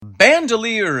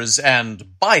bandoliers and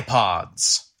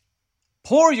bipods.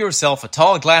 Pour yourself a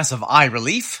tall glass of eye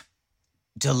relief,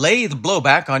 delay the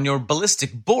blowback on your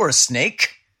ballistic bore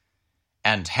snake,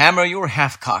 and hammer your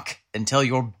half-cock until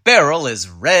your barrel is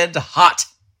red hot.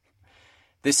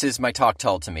 This is my talk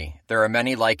told to me. There are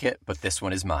many like it, but this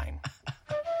one is mine.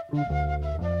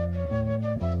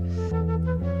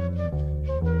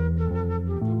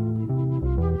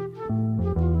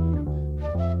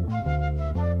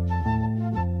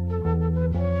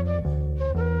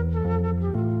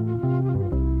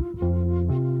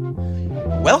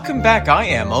 Welcome back, I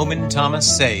am Omen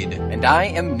Thomas Sade. And I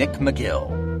am Nick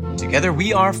McGill. Together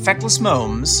we are Feckless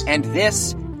Momes. And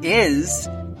this is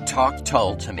Talk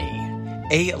Told to Me.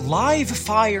 A live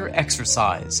fire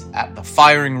exercise at the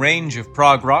firing range of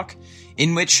prog rock,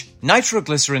 in which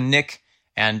Nitroglycerin Nick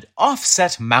and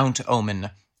Offset Mount Omen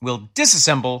will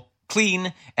disassemble,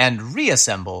 clean, and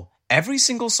reassemble every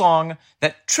single song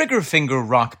that Triggerfinger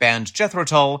rock band Jethro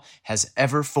Tull has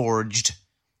ever forged.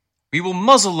 We will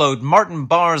muzzleload Martin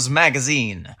Barr's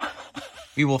magazine.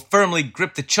 We will firmly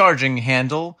grip the charging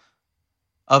handle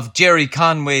of Jerry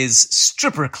Conway's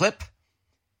stripper clip.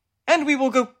 And we will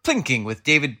go plinking with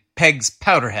David Pegg's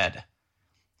Powderhead.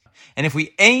 And if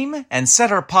we aim and set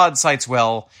our pod sights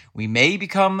well, we may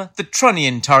become the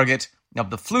trunnion target of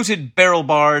the fluted barrel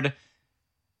bard,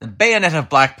 the bayonet of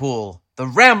Blackpool, the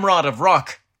ramrod of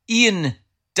rock, Ian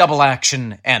Double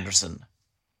Action Anderson.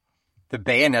 The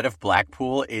bayonet of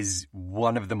Blackpool is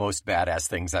one of the most badass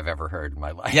things I've ever heard in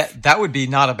my life. Yeah, that would be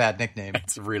not a bad nickname.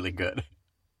 It's really good.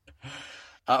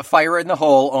 Fire in the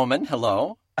hole, Omen.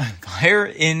 Hello. Fire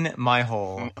in my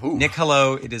hole. Ooh. Nick,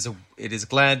 hello. It is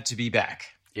glad to be back.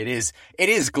 It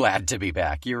is glad to be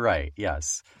back. You're right.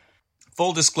 Yes.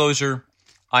 Full disclosure,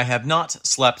 I have not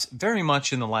slept very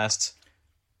much in the last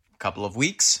couple of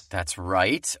weeks. That's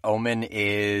right. Omen,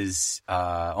 why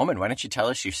don't you tell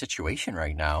us your situation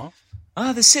right now?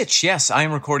 The sitch, yes. I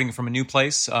am recording from a new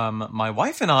place. My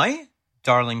wife and I,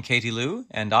 darling Katie Lou,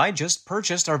 and I just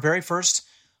purchased our very first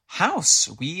house.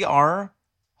 We are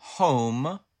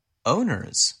home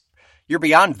owners. You're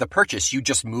beyond the purchase. You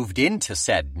just moved into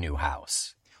said new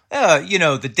house.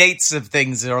 The dates of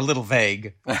things are a little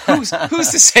vague. Who's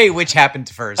to say which happened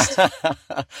first?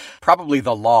 Probably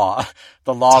the law.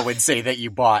 The law would say that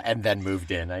you bought and then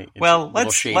moved in.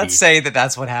 Let's say that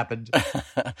that's what happened.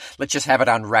 Let's just have it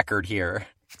on record here.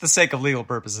 For the sake of legal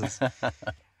purposes.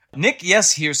 Nick,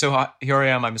 yes, here I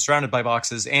am. I'm surrounded by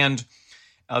boxes, and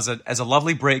as a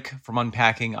lovely break from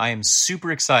unpacking, I am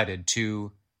super excited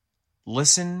to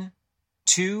listen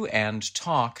to and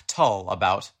talk Tull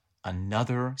about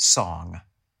another song.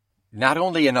 Not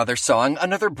only another song,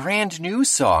 another brand new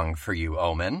song for you,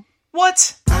 Omen.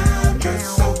 What?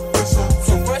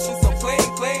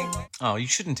 Oh, you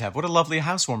shouldn't have. What a lovely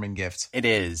housewarming gift. It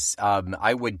is.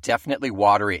 I would definitely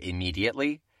water it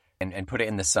immediately and put it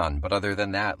in the sun. But other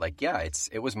than that,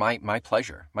 it was my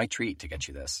pleasure, my treat to get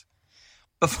you this.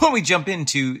 Before we jump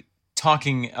into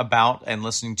talking about and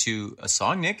listening to a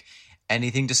song, Nick,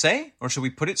 anything to say? Or should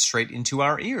we put it straight into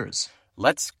our ears?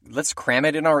 Let's cram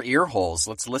it in our ear holes.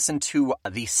 Let's listen to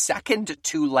the second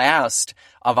to last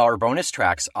of our bonus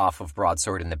tracks off of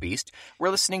Broadsword and the Beast. We're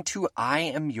listening to I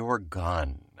Am Your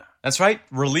Gun. That's right.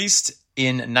 Released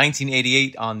in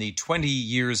 1988 on the 20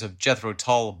 Years of Jethro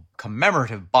Tull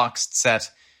commemorative boxed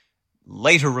set.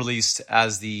 Later released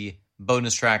as the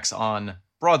bonus tracks on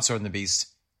Broadsword and the Beast.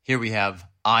 Here we have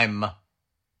I'm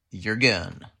Your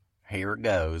Gun. Here it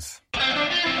goes.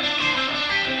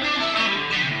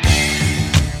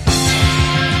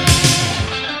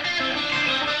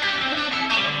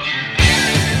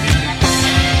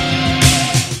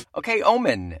 Okay,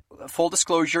 Omen, full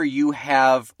disclosure, you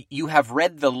have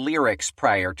read the lyrics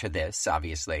prior to this,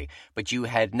 obviously, but you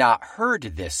had not heard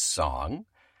this song.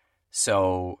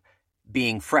 So,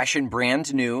 being fresh and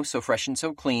brand new, so fresh and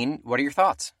so clean, what are your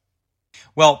thoughts?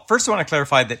 Well, first I want to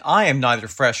clarify that I am neither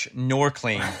fresh nor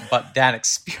clean, but that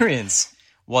experience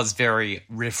was very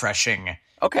refreshing.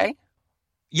 Okay.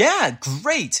 Yeah,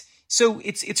 great. So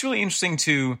it's really interesting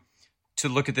to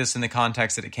look at this in the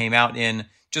context that it came out in.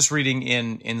 Just reading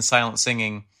in Silent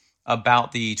Singing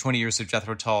about the 20 Years of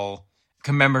Jethro Tull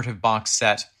commemorative box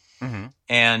set. Mm-hmm.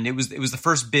 And it was the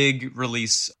first big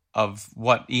release of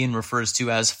what Ian refers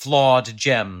to as flawed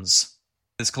gems.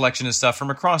 This collection of stuff from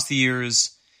across the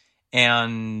years.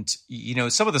 And,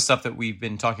 some of the stuff that we've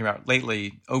been talking about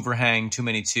lately, Overhang, Too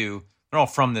Many Two, they're all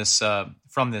from this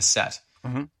set.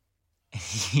 Mm-hmm.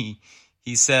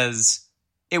 He says,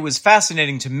 "It was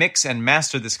fascinating to mix and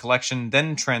master this collection,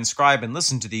 then transcribe and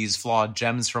listen to these flawed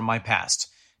gems from my past.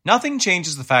 Nothing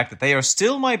changes the fact that they are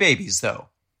still my babies, though.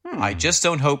 I just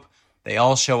don't hope they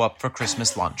all show up for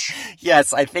Christmas lunch.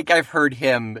 Yes, I think I've heard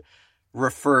him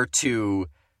refer to...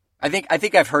 I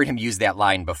think I've heard him use that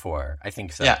line before. I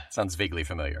think so. Yeah. Sounds vaguely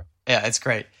familiar. Yeah, it's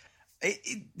great.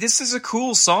 This is a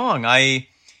cool song.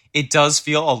 It does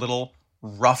feel a little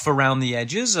rough around the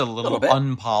edges, a little bit.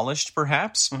 unpolished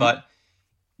perhaps, but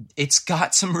it's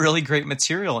got some really great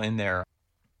material in there.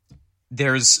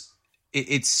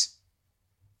 It's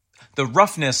the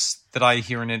roughness that I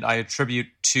hear in it, I attribute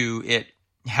to it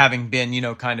having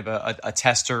been, kind of a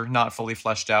tester, not fully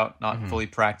fleshed out, not fully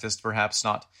practiced, perhaps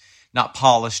not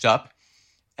polished up.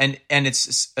 And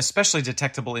it's especially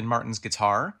detectable in Martin's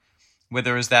guitar, where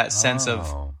there is that sense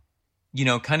of,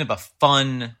 kind of a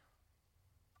fun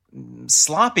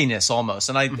sloppiness almost.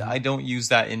 And I don't use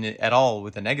that in it at all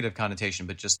with a negative connotation,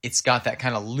 but just it's got that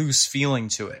kind of loose feeling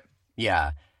to it.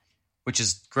 Yeah. Which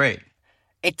is great.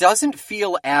 It doesn't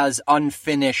feel as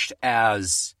unfinished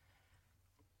as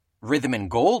Rhythm and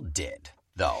Gold did,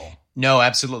 though. No,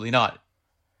 absolutely not.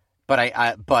 But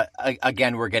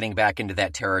again, we're getting back into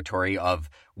that territory of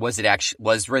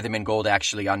was Rhythm and Gold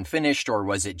actually unfinished, or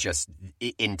was it just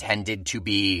intended to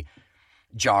be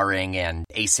jarring and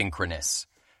asynchronous?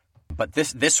 But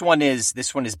this one is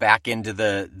back into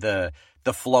the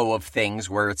flow of things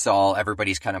where it's all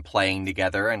everybody's kind of playing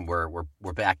together, and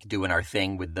we're back doing our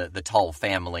thing with the Tull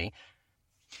family.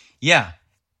 Yeah.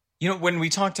 When we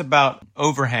talked about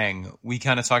Overhang, we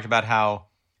kind of talked about how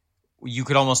you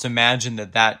could almost imagine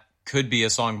that could be a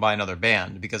song by another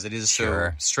band because it is so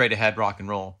straight ahead rock and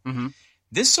roll. Mm-hmm.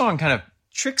 This song kind of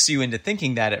tricks you into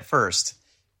thinking that at first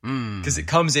because it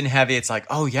comes in heavy. It's like,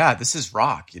 oh yeah, this is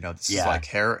rock. This is like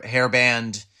hair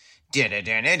band.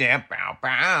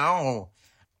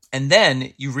 And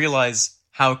then you realize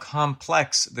how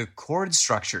complex the chord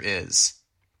structure is.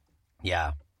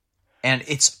 Yeah. And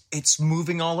it's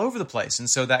moving all over the place. And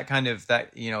so that kind of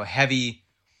heavy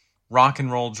rock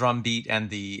and roll drum beat and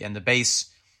the bass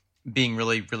being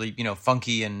really, really,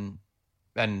 funky and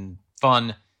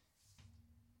fun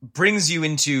brings you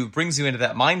into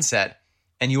that mindset.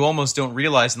 And you almost don't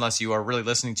realize unless you are really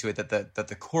listening to it that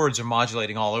the chords are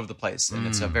modulating all over the place. And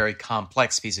it's a very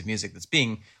complex piece of music that's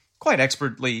being quite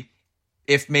expertly,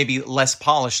 if maybe less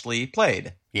polishedly,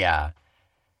 played. Yeah.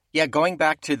 Yeah, going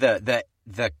back to the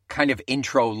kind of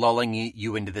intro lulling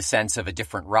you into the sense of a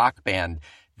different rock band,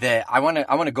 I want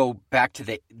to go back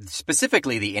to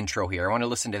specifically the intro here. I want to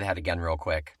listen to that again real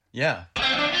quick. Yeah.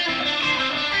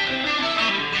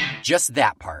 Just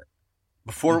that part.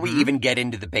 Before we even get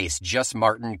into the bass, just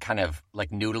Martin kind of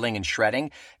like noodling and shredding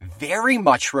very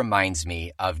much reminds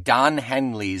me of Don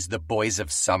Henley's The Boys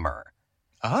of Summer.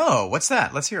 Oh, what's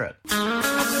that? Let's hear it.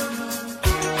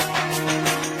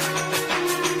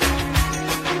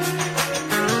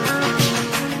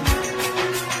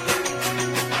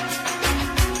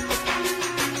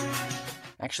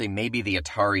 Actually, maybe the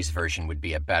Atari's version would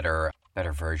be a better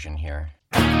version here.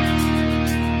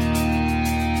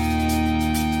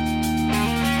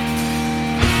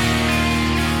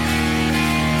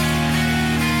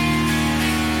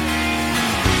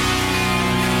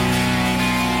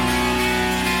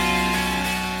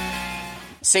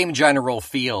 Same general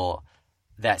feel,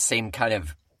 that same kind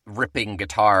of ripping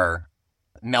guitar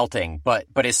melting, but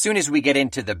as soon as we get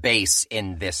into the bass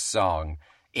in this song,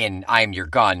 in I'm Your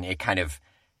Gun, it kind of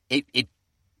it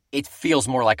feels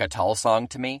more like a Tull song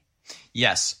to me.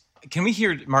 Yes. Can we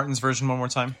hear Martin's version one more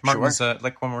time? Martin's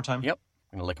lick one more time? Yep.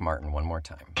 I'm going to lick Martin one more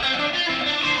time.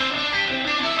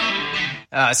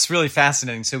 It's really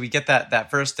fascinating. So we get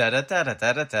that first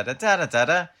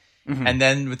da-da-da-da-da-da-da-da-da-da, and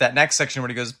then with that next section where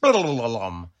he goes,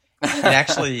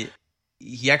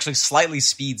 he actually slightly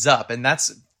speeds up, and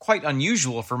that's quite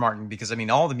unusual for Martin because,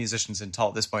 all the musicians in Tull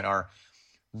at this point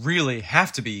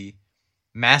have to be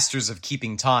masters of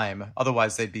keeping time.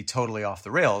 Otherwise, they'd be totally off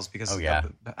the rails because of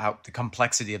the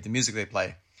complexity of the music they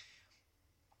play.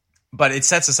 But it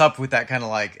sets us up with that kind of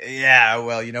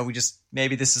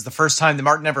maybe this is the first time that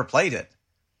Martin ever played it.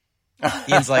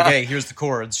 Ian's like, hey, here's the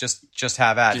chords, just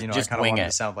have at. I kind of want it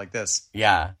to sound like this.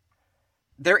 Yeah.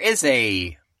 There is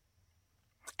a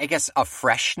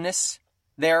freshness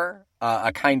there,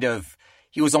 a kind of,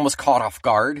 he was almost caught off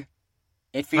guard,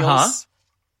 it feels.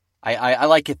 I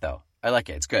like it, though. I like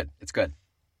it. It's good. It's good.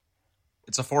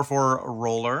 It's a 4/4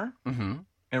 roller. Mm-hmm.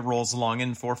 It rolls along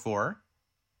in 4/4.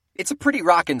 It's a pretty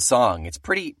rockin' song. It's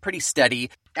pretty steady.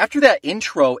 After that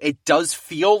intro, it does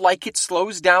feel like it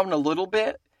slows down a little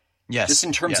bit. Yes. Just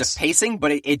in terms of pacing,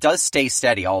 but it does stay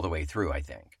steady all the way through, I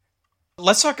think.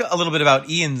 Let's talk a little bit about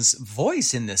Ian's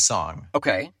voice in this song.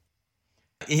 Okay.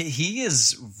 He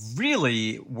is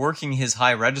really working his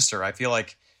high register. I feel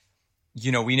like,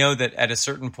 we know that at a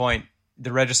certain point,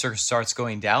 the register starts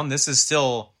going down. This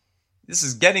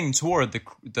is getting toward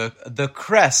the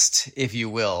crest, if you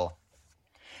will.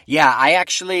 Yeah, I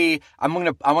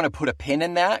want to put a pin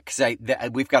in that because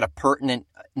we've got a pertinent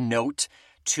note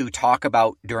to talk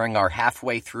about during our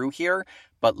halfway through here.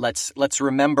 But let's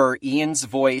remember Ian's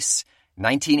voice,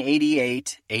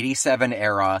 1988, 87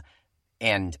 era,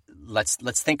 and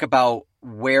let's think about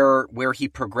where he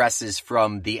progresses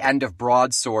from the end of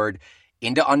Broadsword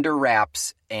into Under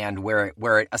Wraps and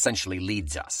where it essentially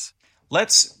leads us.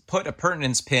 Let's put a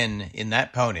pertinence pin in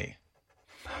that pony.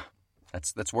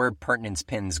 That's where pertinence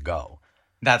pins go.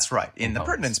 That's right, in the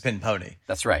pertinence pin pony.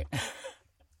 That's right.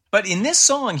 But in this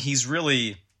song, he's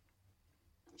really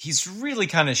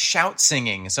kind of shout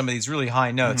singing some of these really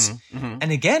high notes. Mm-hmm, mm-hmm.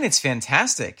 And again, it's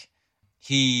fantastic.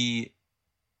 We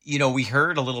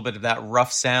heard a little bit of that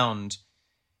rough sound.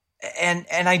 And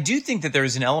I do think that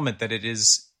there's an element that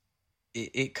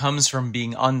it comes from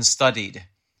being unstudied.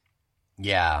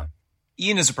 Yeah.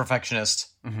 Ian is a perfectionist.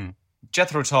 Mm-hmm.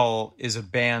 Jethro Tull is a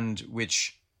band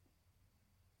which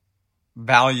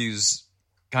values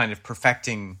kind of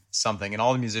perfecting something, and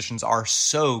all the musicians are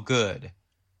so good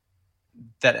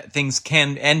that things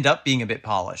can end up being a bit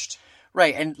polished.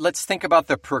 Right, and let's think about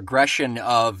the progression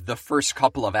of the first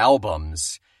couple of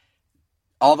albums,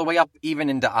 all the way up even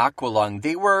into Aqualung.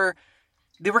 They were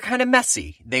kind of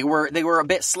messy. They were a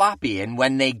bit sloppy, and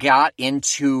when they got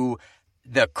into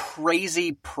the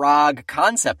crazy prog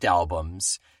concept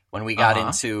albums, when we got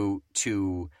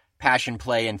into Passion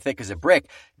Play and Thick as a Brick,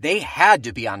 they had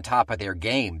to be on top of their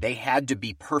game. They had to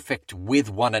be perfect with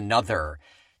one another.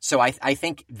 So I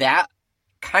think that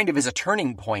kind of is a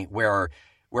turning point where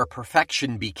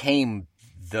perfection became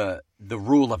the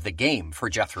rule of the game for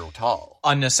Jethro Tull.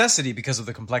 A necessity because of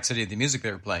the complexity of the music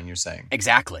they were playing, you're saying?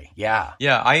 Exactly, yeah.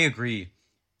 Yeah, I agree.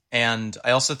 And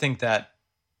I also think that,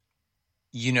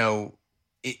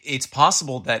 it's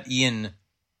possible that Ian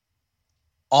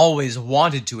always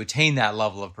wanted to attain that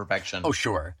level of perfection. Oh,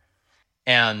 sure.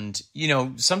 And,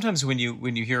 sometimes when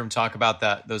you hear him talk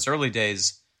about those early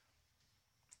days,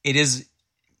 it is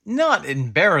not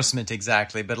embarrassment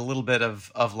exactly, but a little bit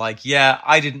of like, yeah,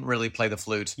 I didn't really play the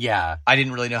flute. Yeah. I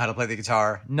didn't really know how to play the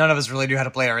guitar. None of us really knew how to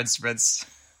play our instruments.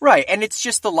 Right, and it's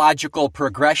just the logical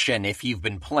progression if you've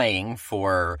been playing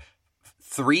for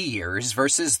 3 years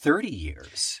versus 30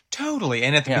 years. Totally.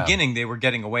 And at the beginning, they were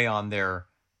getting away on their,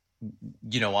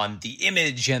 on the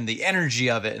image and the energy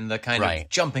of it and the kind of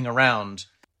jumping around.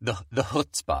 The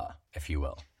chutzpah, if you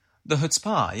will. The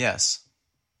chutzpah, yes.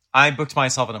 I booked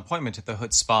myself an appointment at the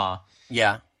chutzpah.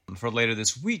 Yeah. For later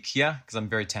this week, because I'm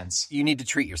very tense. You need to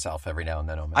treat yourself every now and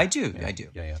then, Omen. I do.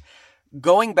 Yeah.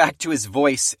 Going back to his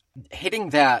voice,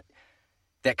 hitting that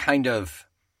kind of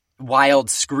wild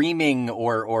screaming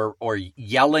or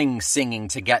yelling singing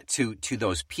to get to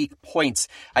those peak points,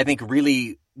 I think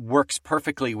really works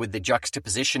perfectly with the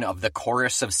juxtaposition of the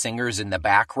chorus of singers in the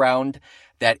background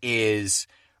that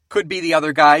could be the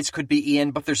other guys, could be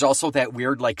Ian, but there's also that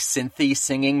weird like synthy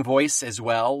singing voice as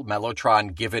well,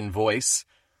 Mellotron given voice.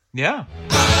 Yeah.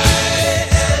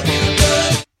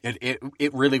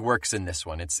 It really works in this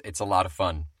one. It's a lot of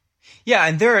fun. Yeah,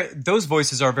 and those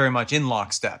voices are very much in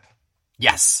lockstep.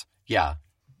 Yes. Yeah.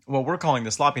 What we're calling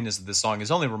the sloppiness of this song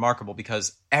is only remarkable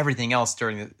because everything else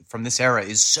from this era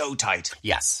is so tight.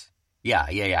 Yes.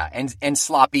 Yeah. And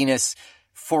sloppiness,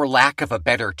 for lack of a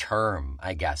better term,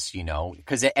 I guess,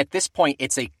 because at this point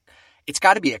it's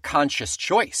got to be a conscious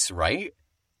choice, right?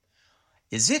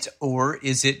 Is it, or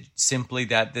is it simply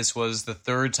that this was the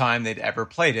third time they'd ever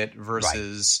played it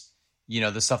versus,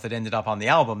 the stuff that ended up on the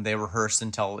album, they rehearsed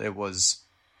until it was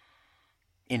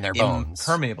in their bones,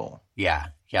 impermeable. Yeah,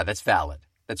 that's valid.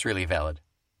 That's really valid.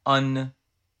 Uncritiquable.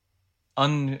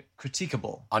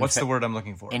 What's the word I'm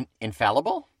looking for?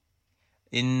 Infallible?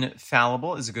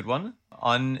 Infallible is a good one.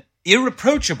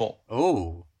 Irreproachable.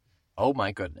 Oh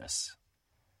my goodness.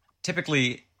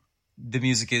 Typically, the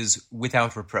music is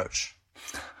without reproach.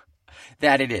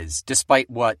 That it is, despite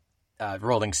what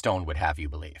Rolling Stone would have you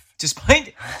believe.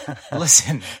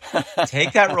 Listen,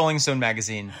 take that Rolling Stone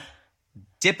magazine,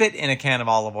 dip it in a can of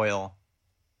olive oil,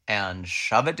 and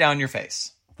shove it down your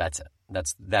face. That's it.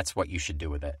 That's what you should do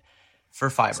with it. For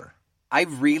fiber. I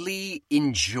really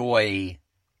enjoy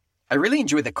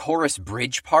the chorus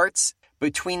bridge parts.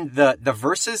 Between the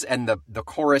verses and the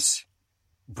chorus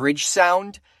bridge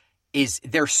sound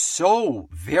they're so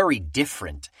very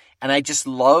different. And I just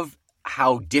love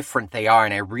how different they are,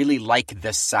 and I really like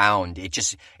the sound.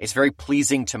 It's very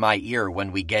pleasing to my ear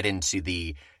when we get into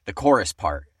the chorus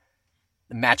part.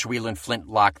 Match Wheel and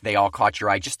Flintlock, They All Caught Your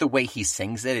Eye. Just the way he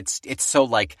sings it, it's so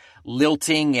like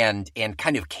lilting and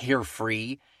kind of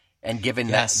carefree. And given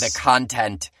Yes. the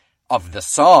content of the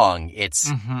song, it's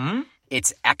Mm-hmm.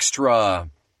 it's extra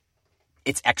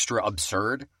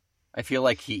absurd. I feel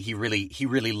like he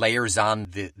really layers on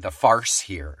the farce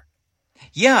here.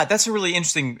 Yeah, that's a really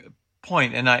interesting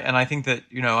point, and I think that,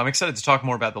 I'm excited to talk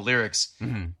more about the lyrics.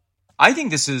 Mm-hmm. I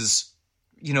think this is,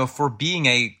 for being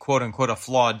a quote unquote a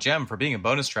flawed gem, for being a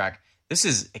bonus track, this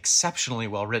is exceptionally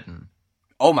well written.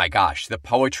 Oh my gosh, the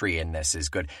poetry in this is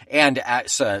good. And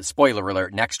spoiler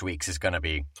alert, next week's is going to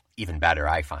be even better,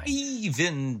 I find.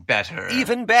 Even better.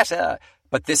 Even better.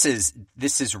 But this is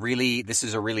a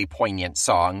really poignant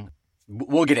song.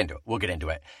 We'll get into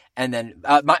it. And then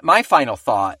my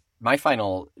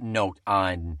final note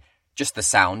on just the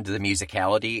sound, the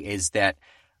musicality, is that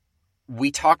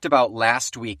we talked about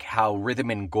last week how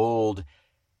Rhythm and Gold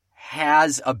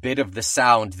has a bit of the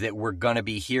sound that we're going to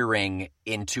be hearing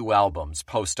in 2 albums,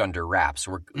 Post Under Wraps.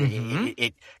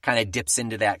 It kind of dips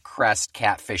into that Crest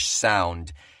Catfish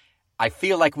sound. I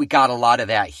feel like we got a lot of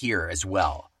that here as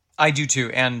well. I do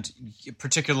too, and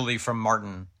particularly from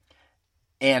Martin.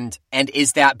 And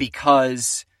is that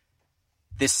because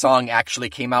this song actually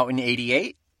came out in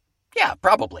 88? Yeah,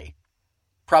 probably.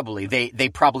 They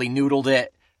probably noodled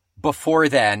it before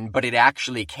then, but it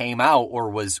actually came out or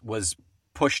was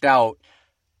pushed out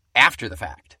after the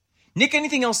fact. Nick,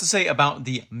 anything else to say about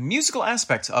the musical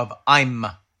aspects of I'm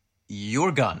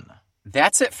Your Gun?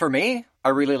 That's it for me. I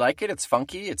really like it. It's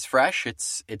funky. It's fresh.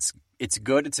 It's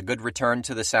good. It's a good return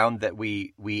to the sound that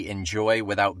we enjoy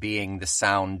without being the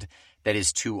sound that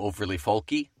is too overly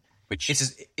folky. Which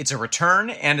it's a return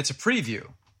and it's a preview.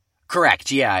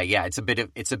 Correct. Yeah. It's a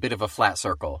bit of a flat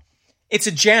circle. It's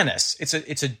a Janus.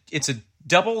 It's a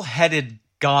double-headed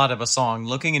god of a song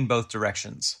looking in both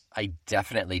directions. I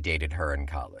definitely dated her in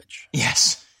college.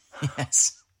 Yes.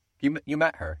 You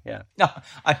met her, yeah. No,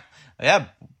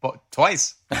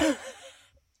 twice.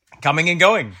 Coming and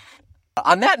going.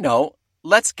 On that note,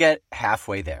 let's get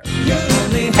halfway there.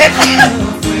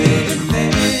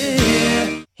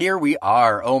 Here we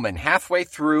are, Omen, halfway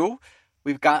through.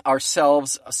 We've got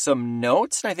ourselves some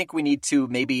notes, and I think we need to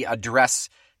maybe address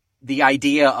the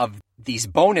idea of these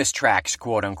bonus tracks,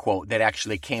 quote unquote, that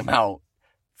actually came out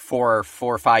 4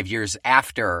 or 5 years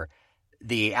after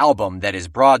the album that is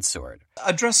Broadsword.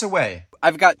 Address away.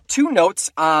 I've got 2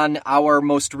 notes on our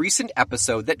most recent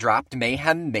episode that dropped,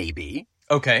 Mayhem Maybe.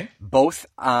 Okay. Both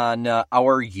on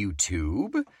our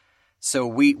YouTube. So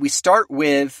we start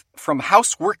with, from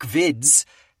Housework Vids,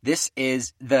 this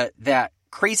is that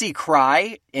crazy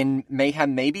cry in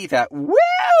Mayhem Maybe, that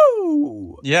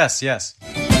woo! Yes.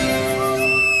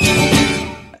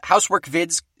 Housework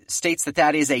Vids states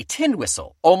that is a tin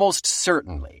whistle, almost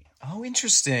certainly. Oh,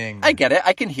 interesting. I get it.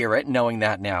 I can hear it, knowing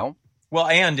that now. Well,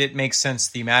 and it makes sense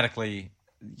thematically.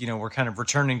 We're kind of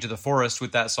returning to the forest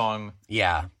with that song.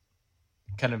 Yeah.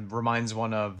 Kind of reminds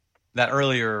one of that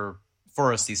earlier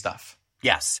foresty stuff.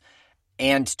 Yes.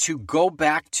 And to go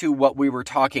back to what we were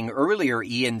talking earlier,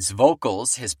 Ian's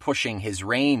vocals, his pushing his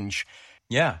range.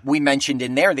 Yeah. We mentioned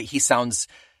in there that he sounds...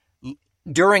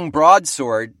 During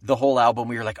Broadsword, the whole album,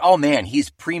 we were like, oh man,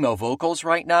 he's primo vocals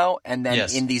right now. And then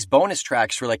in these bonus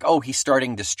tracks, we're like, oh, he's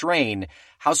starting to strain.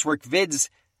 Housework Vids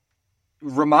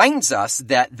reminds us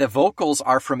that the vocals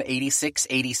are from 86,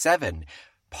 87,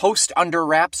 Post Under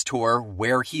Wraps tour,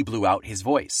 where he blew out his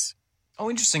voice. Oh,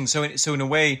 interesting. So in a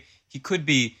way, he could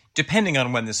be, depending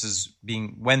on when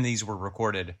these were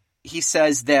recorded. He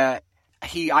says that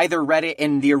he either read it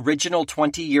in the original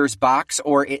 20 Years box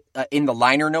or in the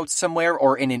liner notes somewhere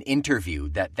or in an interview,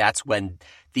 that's when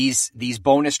these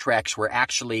bonus tracks were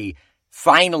actually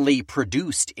finally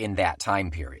produced in that time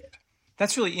period.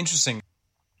 That's really interesting.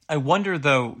 I wonder,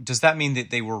 though, does that mean that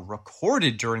they were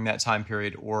recorded during that time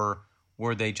period, or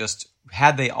were they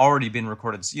had they already been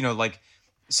recorded? Like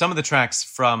some of the tracks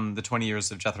from the 20 Years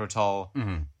of Jethro Tull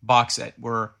box set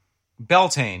were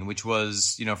Beltane, which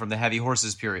was, from the Heavy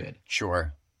Horses period.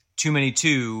 Sure. Too Many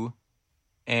Two,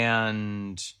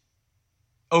 and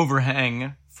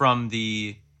Overhang from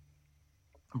the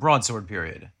Broadsword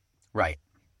period. Right.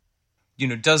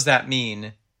 Does that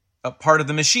mean a part of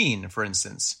the Machine, for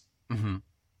instance? Mm-hmm.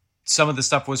 Some of the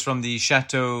stuff was from the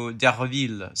Chateau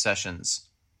d'Arville sessions.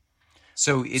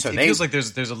 So it feels like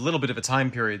there's a little bit of a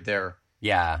time period there.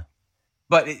 Yeah.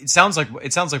 But it sounds like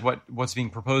what's being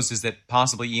proposed is that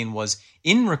possibly Ian was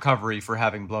in recovery for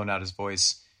having blown out his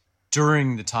voice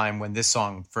during the time when this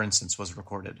song, for instance, was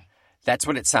recorded. That's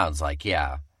what it sounds like,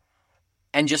 yeah.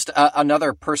 And just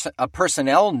another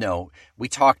personnel note, we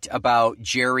talked about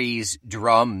Jerry's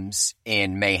drums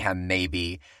in Mayhem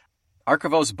Maybe.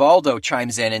 Archivos Baldo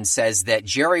chimes in and says that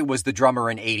Jerry was the drummer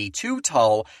in 82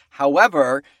 Tull.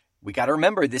 However, we got to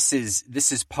remember this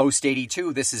is post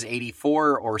 82. This is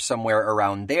 84 or somewhere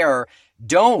around there.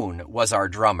 Doane was our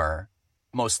drummer,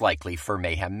 most likely for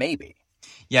Mayhem Maybe.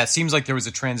 Yeah, it seems like there was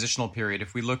a transitional period.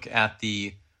 If we look at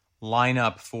the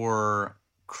lineup for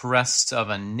Crest of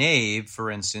a Knave,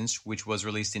 for instance, which was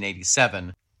released in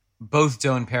 87, both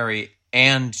Doane Perry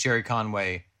and Jerry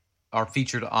Conway are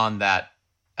featured on that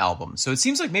album. So it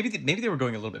seems like maybe they were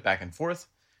going a little bit back and forth.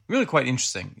 Really quite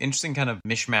interesting. Interesting kind of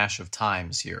mishmash of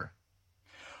times here.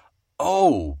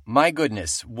 Oh, my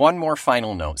goodness. One more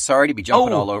final note. Sorry to be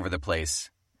jumping all over the place.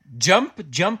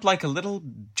 Jump like a little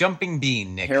jumping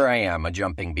bean, Nick. Here I am, a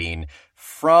jumping bean.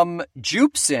 From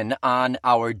Jupson on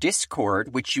our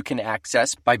Discord, which you can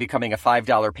access by becoming a $5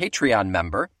 Patreon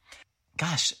member.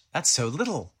 Gosh, that's so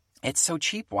little. It's so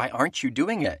cheap. Why aren't you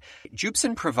doing it?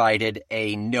 Jupson provided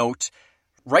a note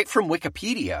right from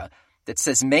Wikipedia that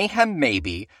says Mayhem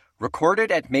Maybe,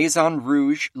 recorded at Maison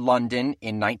Rouge, London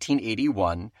in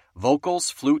 1981. Vocals,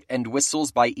 flute, and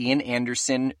whistles by Ian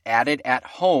Anderson, added at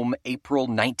home April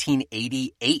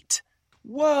 1988.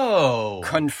 Whoa.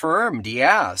 Confirmed,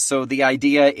 yeah. So the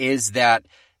idea is that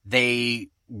they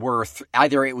were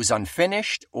either it was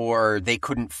unfinished or they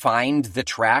couldn't find the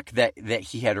track that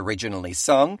he had originally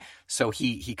sung. So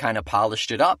he kind of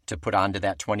polished it up to put onto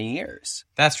that 20 years.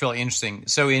 That's really interesting.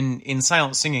 So in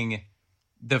Silent Singing,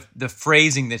 the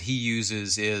phrasing that he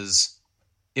uses is,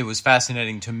 it was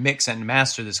fascinating to mix and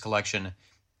master this collection,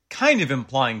 kind of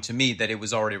implying to me that it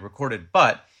was already recorded.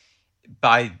 But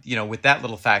by, with that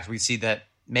little fact, we see that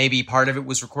maybe part of it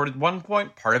was recorded at one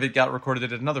point, part of it got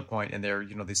recorded at another point, and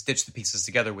they stitched the pieces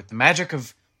together with the magic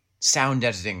of sound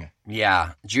editing.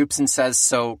 Yeah, Jupson says,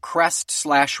 so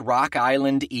Crest/Rock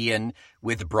Island Ian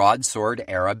with Broadsword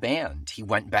era band. He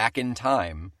went back in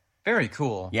time. Very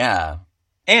cool. Yeah.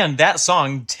 And that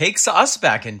song takes us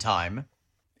back in time.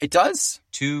 It does.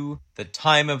 To the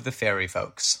time of the fairy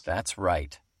folks. That's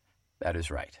right. That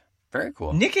is right. Very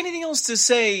cool. Nick, anything else to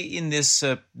say in this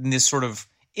sort of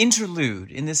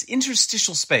interlude, in this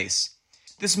interstitial space,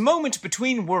 this moment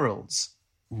between worlds?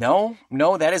 No,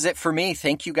 that is it for me.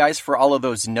 Thank you guys for all of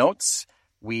those notes.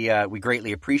 We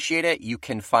greatly appreciate it. You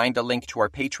can find a link to our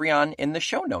Patreon in the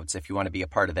show notes if you want to be a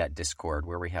part of that Discord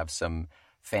where we have some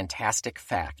fantastic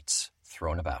facts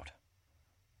thrown about.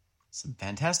 Some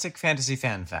fantastic fantasy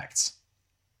fan facts.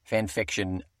 Fan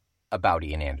fiction about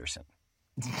Ian Anderson.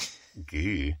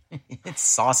 It's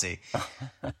saucy.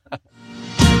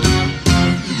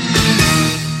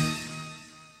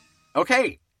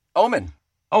 Okay, Omen.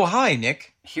 Oh, hi,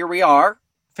 Nick. Here we are.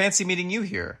 Fancy meeting you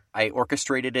here. I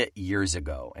orchestrated it years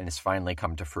ago, and it's finally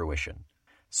come to fruition.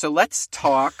 So let's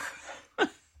talk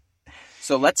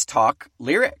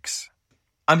lyrics.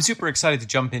 I'm super excited to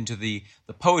jump into the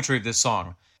poetry of this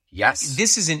song. Yes.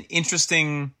 This is an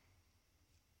interesting,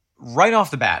 right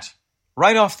off the bat,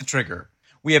 right off the trigger,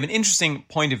 we have an interesting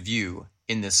point of view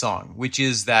in this song, which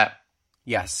is that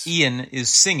yes, Ian is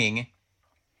singing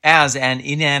as an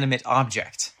inanimate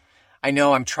object. I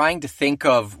know. I'm trying to think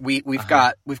of we've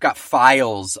got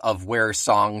files of where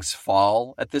songs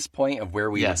fall at this point, of where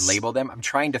we would label them. I'm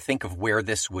trying to think of where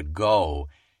this would go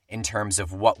in terms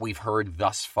of what we've heard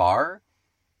thus far.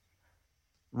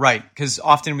 Right, because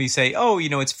often we say, "Oh,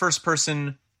 it's first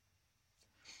person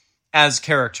as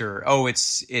character. Oh,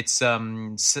 it's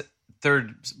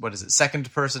third. What is it?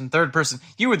 Second person, third person.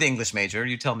 You were the English major.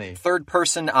 You tell me. Third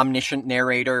person omniscient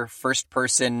narrator, first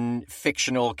person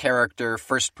fictional character,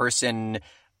 first person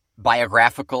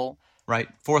biographical. Right.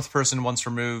 Fourth person once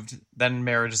removed. Then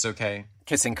marriage is okay.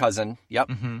 Kissing cousin. Yep.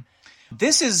 Mm-hmm.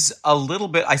 This is a little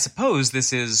bit. I suppose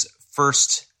this is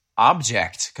first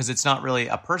object because it's not really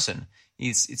a person.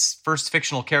 It's first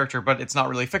fictional character, but it's not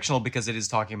really fictional because it is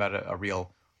talking about a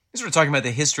real. It's sort of talking about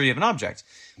the history of an object.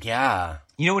 Yeah.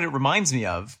 You know what it reminds me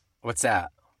of? What's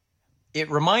that? It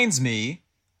reminds me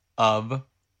of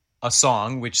a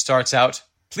song which starts out,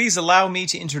 "Please allow me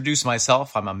to introduce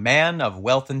myself. I'm a man of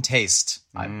wealth and taste.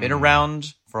 I've been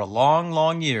around for a long,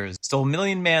 long years. Stole a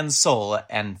million man's soul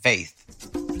and faith."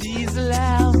 Please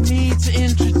allow me to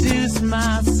introduce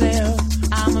myself.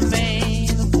 I'm a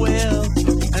man of wealth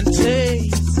and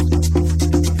taste.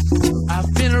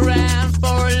 I've been around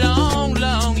for a long,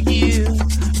 long year.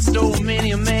 Stole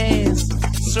many a man's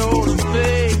soul and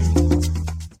faith.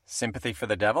 Sympathy for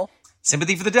the Devil?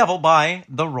 Sympathy for the Devil by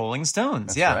the Rolling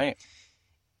Stones. That's right.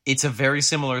 It's a very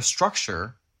similar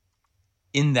structure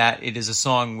in that it is a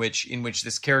song in which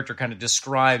this character kind of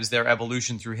describes their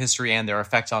evolution through history and their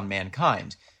effect on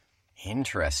mankind.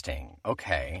 Interesting.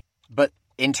 Okay. But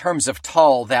in terms of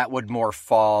Tull, that would more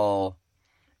fall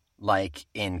like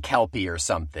in Kelpie or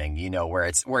something, where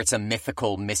it's a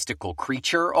mythical, mystical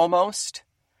creature almost.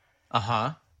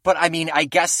 Uh-huh. But I mean, I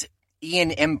guess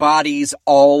Ian embodies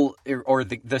all, or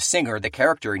the singer, the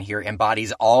character in here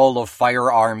embodies all of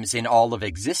firearms in all of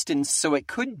existence. So it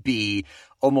could be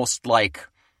almost like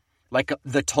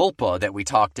the tulpa that we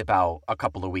talked about a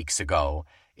couple of weeks ago,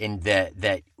 in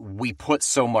that we put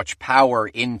so much power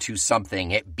into something,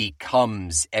 it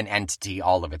becomes an entity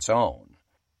all of its own.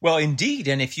 Well, indeed.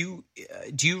 And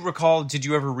did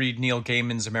you ever read Neil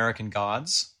Gaiman's American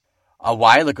Gods? A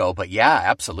while ago, but yeah,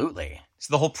 absolutely.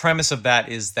 So the whole premise of that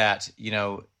is that,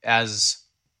 as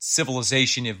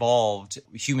civilization evolved,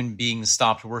 human beings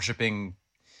stopped worshiping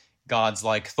gods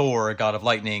like Thor, a god of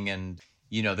lightning, and,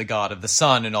 the god of the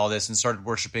sun and all this, and started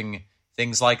worshiping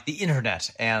things like the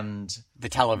internet and the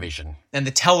television. And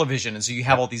so you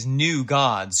have all these new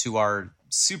gods who are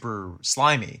super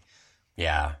slimy.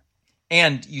 Yeah.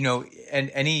 And, and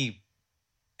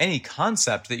any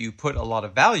concept that you put a lot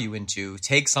of value into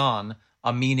takes on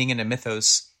a meaning and a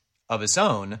mythos of its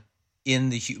own in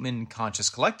the human conscious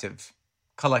collective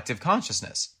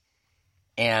consciousness.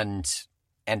 And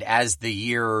as the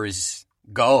years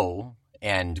go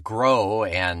and grow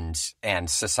and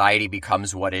society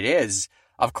becomes what it is,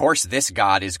 of course this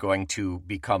god is going to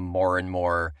become more and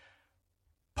more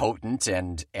potent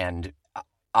and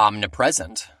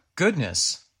omnipresent.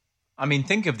 Goodness. I mean,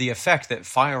 think of the effect that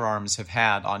firearms have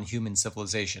had on human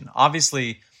civilization.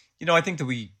 Obviously, I think that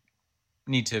we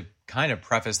need to kind of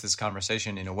preface this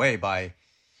conversation in a way by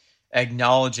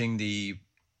acknowledging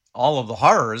all of the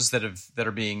horrors that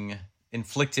are being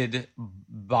inflicted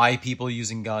by people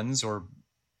using guns, or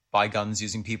by guns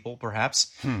using people,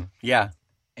 perhaps. Yeah.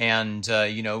 And,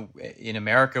 in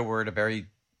America, we're at a very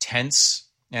tense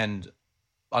and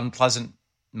unpleasant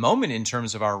moment in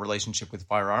terms of our relationship with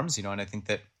firearms, and I think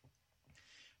that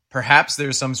perhaps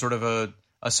there's some sort of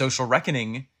a social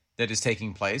reckoning that is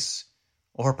taking place,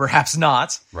 or perhaps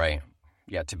not. Right.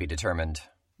 Yeah, to be determined.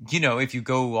 If you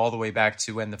go all the way back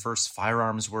to when the first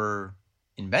firearms were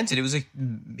invented, it was a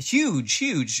huge,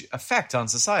 huge effect on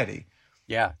society.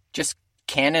 Yeah, just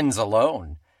cannons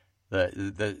alone.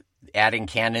 The adding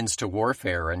cannons to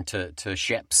warfare and to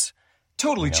ships.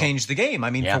 Totally changed the game. I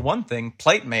mean, for one thing,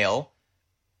 plate mail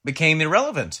became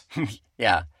irrelevant.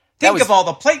 Yeah. Think of all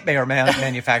the plate mail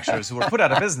manufacturers who were put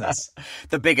out of business.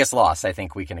 The biggest loss, I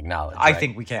think we can acknowledge. I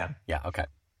think we can. Yeah, okay.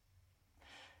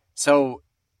 So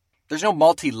there's no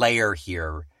multi-layer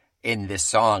here in this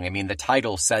song. I mean, the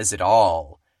title says it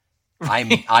all.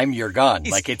 I'm your gun.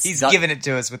 He's giving it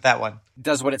to us with that one.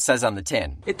 Does what it says on the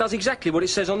tin. It does exactly what it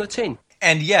says on the tin.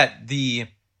 And yet the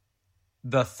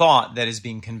thought that is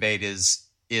being conveyed is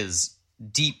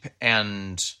deep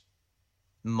and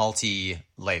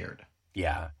multi-layered.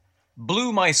 Yeah.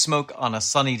 Blew my smoke on a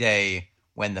sunny day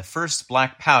when the first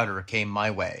black powder came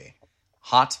my way.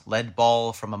 Hot lead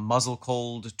ball from a muzzle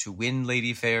cold to win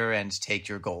lady fair and take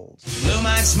your gold. Blew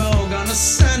my smoke on a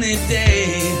sunny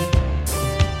day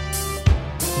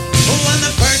when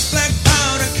the first black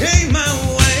powder came my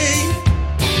way.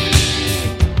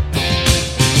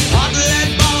 Hot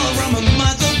lead ball from a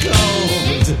muzzle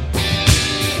cold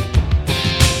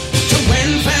to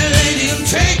win fair lady and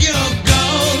take your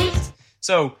gold.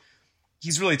 So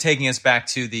he's really taking us back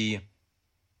to the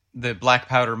black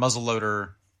powder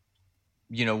muzzleloader,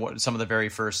 what some of the very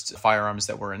first firearms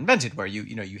that were invented, where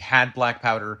you had black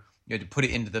powder, you had to put it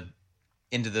into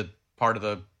the part of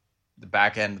the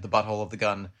back end, the butthole of the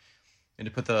gun, and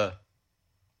to put the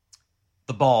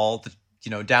ball,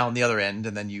 down the other end,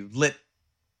 and then you lit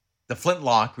the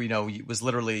flintlock. It was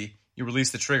literally you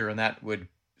release the trigger, and that would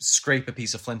scrape a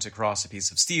piece of flint across a piece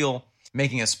of steel,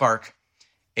 making a spark,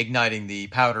 igniting the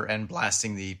powder and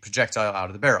blasting the projectile out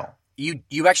of the barrel.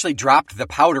 You actually dropped the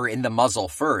powder in the muzzle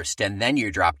first, and then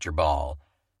you dropped your ball,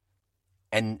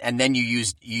 and then you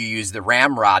used the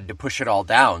ramrod to push it all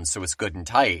down so it's good and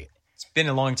tight. It's been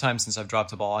a long time since I've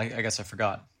dropped a ball. I guess I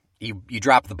forgot. You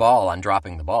dropped the ball on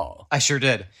dropping the ball. I sure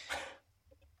did.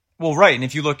 Well, right, and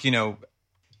if you look,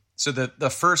 so the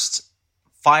first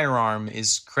firearm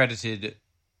is credited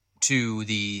to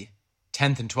the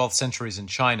 10th and 12th centuries in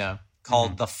China,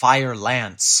 called the fire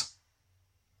lance.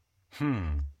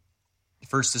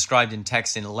 First described in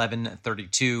text in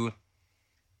 1132.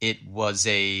 It was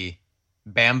a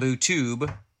bamboo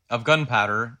tube of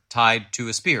gunpowder tied to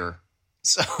a spear.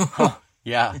 So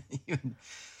yeah, you would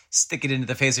stick it into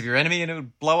the face of your enemy and it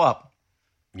would blow up.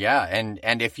 Yeah,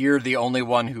 and if you're the only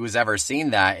one who's ever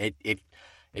seen that,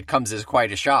 it comes as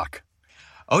quite a shock.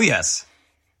 Oh yes.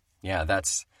 Yeah,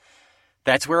 that's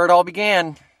where it all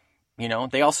began.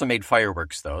 They also made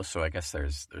fireworks though, so I guess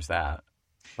there's that.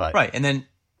 But right, and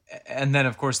then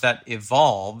of course that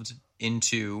evolved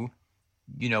into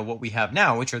what we have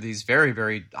now, which are these very,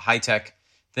 very high-tech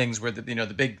things where the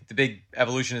big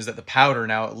evolution is that the powder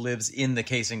now lives in the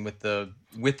casing with the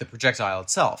projectile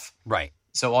itself. Right.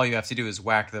 So all you have to do is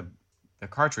whack the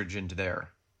cartridge into there.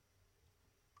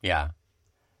 Yeah.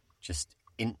 Just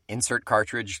insert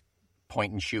cartridge,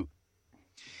 point and shoot.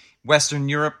 Western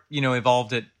Europe,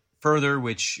 evolved it further,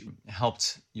 which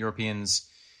helped Europeans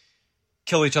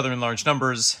kill each other in large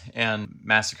numbers and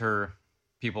massacre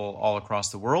people all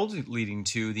across the world, leading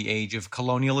to the age of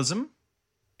colonialism.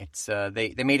 It's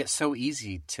they made it so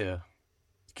easy to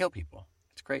kill people.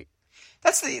 It's great.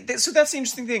 That's the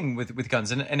interesting thing with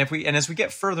guns, and as we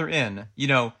get further in,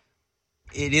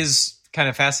 it is kind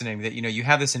of fascinating that you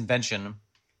have this invention,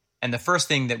 and the first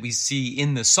thing that we see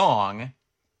in the song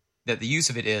that the use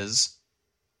of it is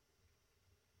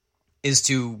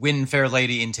to win fair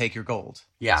lady and take your gold.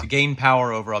 Yeah. To gain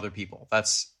power over other people.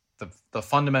 That's the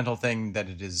fundamental thing that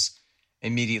it is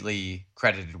immediately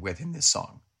credited with in this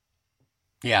song.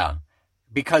 Yeah.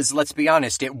 Because let's be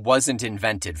honest, it wasn't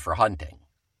invented for hunting.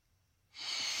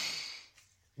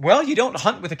 Well, you don't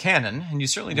hunt with a cannon, and you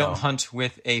certainly don't hunt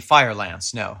with a fire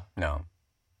lance, no. No.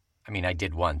 I mean, I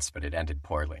did once, but it ended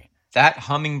poorly. That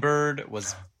hummingbird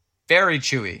was very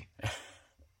chewy.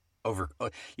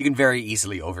 You can very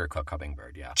easily overcook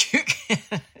hummingbird, yeah.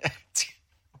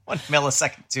 1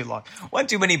 millisecond too long. One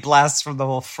too many blasts from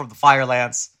the fire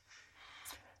lance.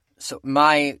 So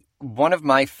one of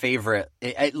my favorite.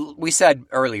 We said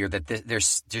earlier that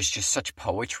there's just such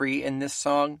poetry in this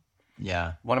song.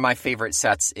 Yeah. One of my favorite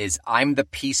sets is "I'm the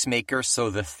peacemaker, so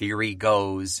the theory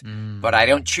goes, but I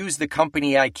don't choose the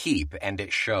company I keep, and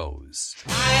it shows."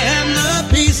 I am the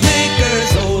peacemaker,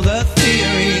 so the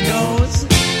theory goes,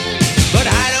 but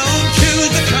I don't choose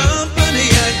the company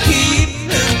I keep,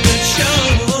 and it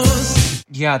shows.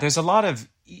 Yeah, there's a lot of...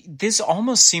 This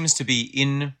almost seems to be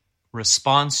in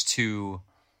response to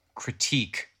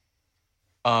critique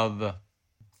of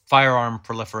firearm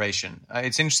proliferation.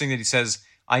 It's interesting that he says,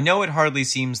 "I know it hardly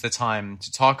seems the time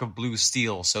to talk of blue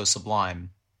steel so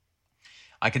sublime.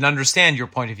 I can understand your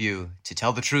point of view. To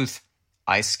tell the truth,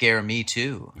 I scare me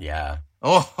too." Yeah.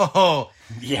 Oh, ho, ho.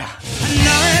 Yeah. I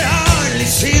know it hardly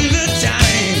seems the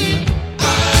time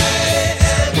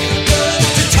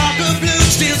to talk of blue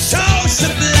steel so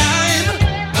sublime.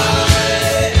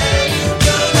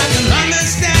 I can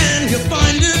understand your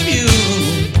point of view.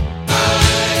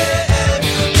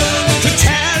 To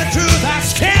tell the truth, I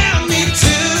scare me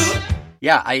too.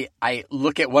 Yeah, I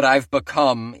look at what I've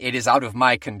become. It is out of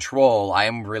my control. I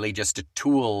am really just a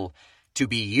tool to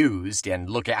be used, and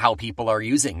look at how people are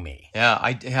using me. Yeah,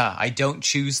 I don't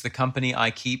choose the company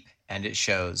I keep, and it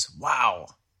shows. Wow.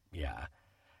 Yeah.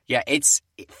 Yeah, it's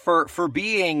for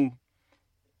being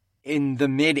in the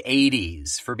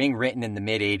mid-'80s, for being written in the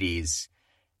mid-'80s,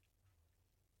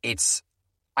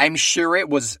 I'm sure it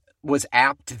was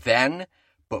apt then,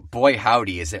 but boy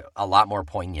howdy is it a lot more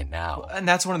poignant now. And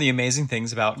that's one of the amazing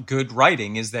things about good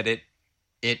writing is that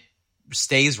it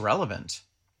stays relevant.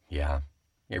 Yeah.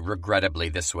 Regrettably,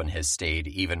 this one has stayed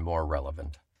even more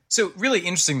relevant. So really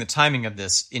interesting, the timing of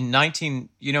this in and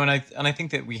I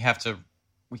think that we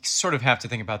sort of have to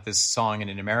think about this song in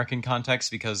an American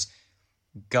context because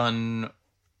gun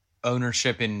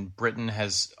ownership in Britain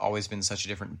has always been such a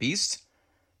different beast.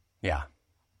 Yeah.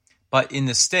 But in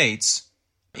the States,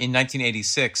 in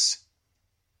 1986,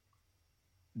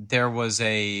 there was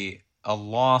a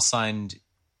law signed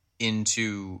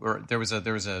into, or there was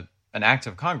an act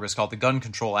of Congress called the Gun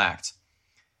Control Act.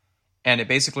 And it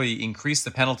basically increased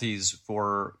the penalties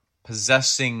for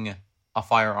possessing a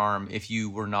firearm if you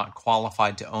were not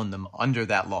qualified to own them under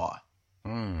that law.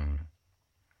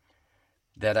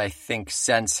 That I think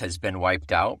since has been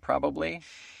wiped out, probably.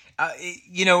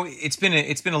 It's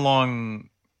been a long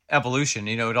evolution.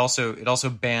 It also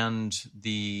banned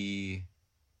the.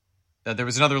 There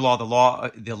was another law,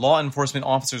 the Law Enforcement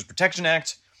Officers Protection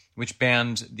Act, which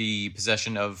banned the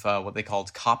possession of what they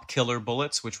called cop killer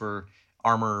bullets, which were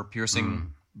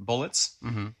armor-piercing bullets.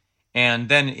 Mm-hmm. And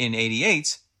then in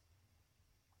 1988,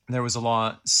 there was a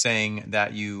law saying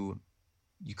that you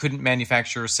couldn't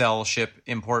manufacture, sell, ship,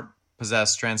 import,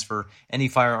 possess, transfer any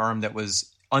firearm that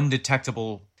was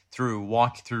undetectable through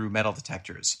walk-through metal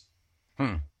detectors.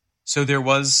 So there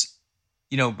was...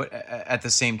 but at the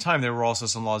same time, there were also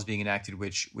some laws being enacted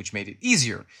which made it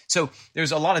easier. So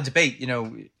there's a lot of debate,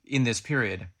 in this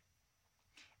period.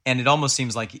 And it almost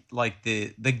seems like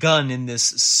the gun in this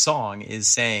song is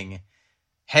saying,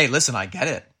 hey, listen, I get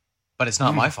it, but it's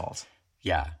not my fault.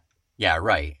 Yeah. Yeah,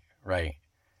 right.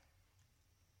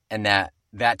 And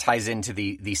that ties into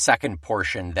the second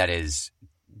portion that is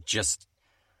just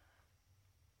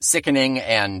sickening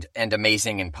and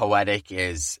amazing and poetic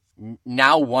is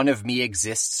now one of me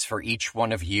exists for each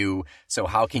one of you, so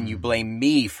how can you blame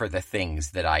me for the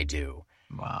things that I do?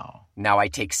 Wow. Now I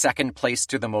take second place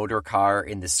to the motor car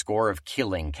in the score of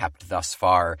killing kept thus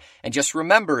far. And just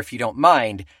remember, if you don't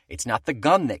mind, it's not the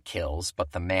gun that kills,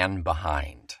 but the man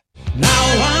behind.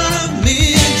 Now one of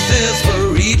me exists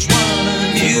for each one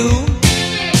of you.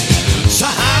 So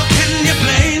how can you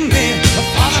blame me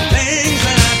for the things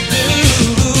that I do?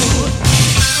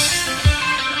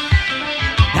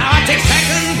 Now I take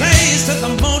second place to the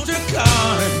motor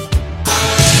car.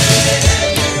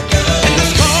 And the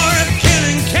score of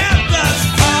killing kept thus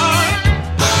far.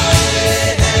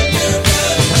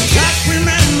 Just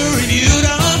remember, if you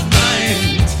don't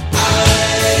mind, it's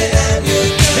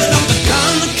not the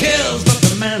gun that kills, but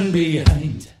the man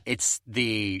behind. It's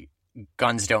the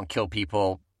guns don't kill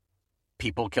people,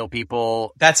 people kill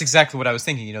people. That's exactly what I was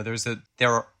thinking. You know, there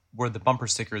were the bumper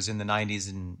stickers in the 90s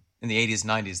and in the 80s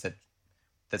and 90s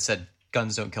that said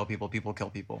guns don't kill people, people kill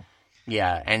people.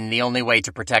 Yeah, and the only way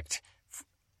to protect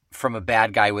from a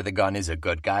bad guy with a gun is a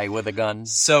good guy with a gun.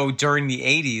 So during the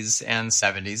 80s and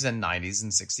 70s and 90s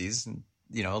and 60s, and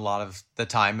you know, a lot of the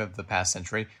time of the past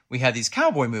century, we had these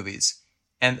cowboy movies.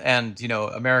 And you know,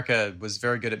 America was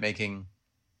very good at making,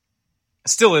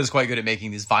 still is quite good at making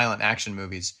these violent action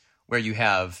movies where you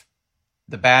have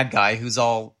the bad guy who's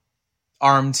all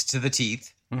armed to the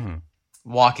teeth,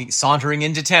 sauntering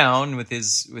into town with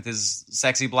his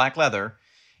sexy black leather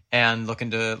and looking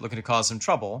to cause some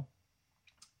trouble.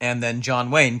 And then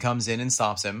John Wayne comes in and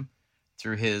stops him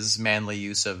through his manly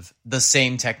use of the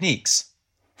same techniques.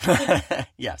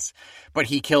 Yes, but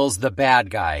he kills the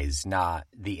bad guys, not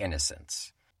the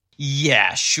innocents.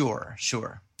 Yeah, sure.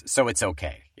 So it's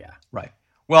okay, yeah. Right.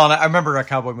 Well, and I remember a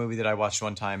cowboy movie that I watched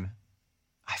one time.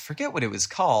 I forget what it was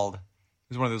called. It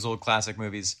was one of those old classic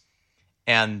movies.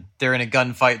 And they're in a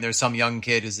gunfight, and there's some young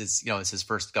kid who's it's his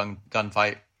first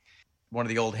gunfight. One of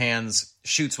the old hands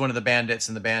shoots one of the bandits,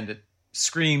 and the bandit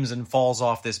screams and falls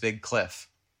off this big cliff.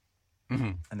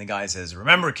 And the guy says,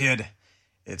 "Remember, kid,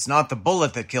 it's not the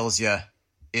bullet that kills you,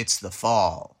 it's the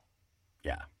fall."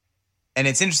 Yeah. And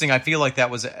it's interesting. I feel like that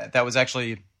was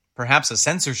actually perhaps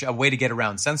a way to get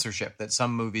around censorship. That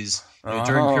some movies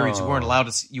during periods you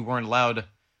weren't allowed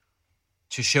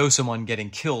to show someone getting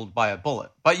killed by a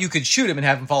bullet, but you could shoot him and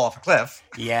have him fall off a cliff.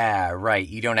 Yeah, right.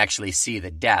 You don't actually see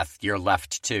the death. You're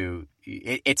left to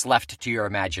it's left to your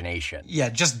imagination. Yeah,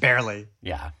 just barely.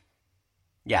 Yeah,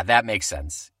 that makes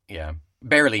sense. Yeah,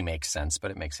 barely makes sense,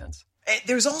 but it makes sense.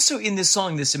 There's also in this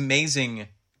song this amazing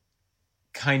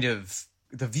kind of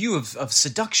the view of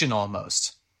seduction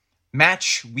almost.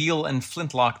 Match, wheel, and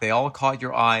flintlock, they all caught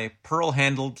your eye.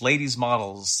 Pearl-handled ladies'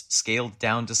 models, scaled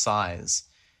down to size.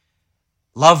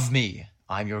 Love me,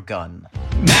 I'm your gun.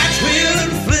 Match, wheel,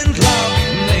 and flintlock,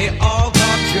 they all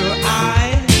caught your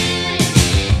eye.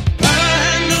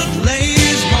 Pearl-handled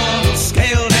ladies' models,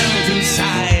 scaled down to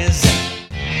size.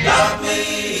 Love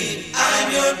me,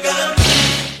 I'm your gun.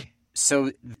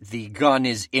 So the gun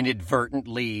is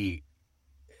inadvertently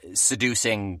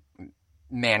seducing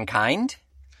mankind?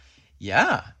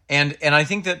 Yeah. And I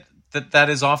think that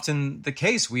is often the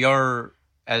case. We are,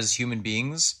 as human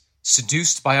beings,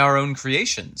 seduced by our own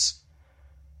creations.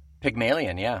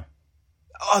 Pygmalion, yeah.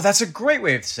 Oh, that's a great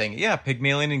way of saying it. Yeah,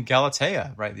 Pygmalion and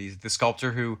Galatea, right? The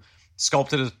sculptor who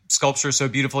sculpted a sculpture so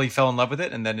beautiful he fell in love with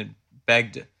it, and then it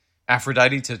begged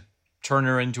Aphrodite to turn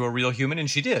her into a real human, and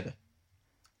she did.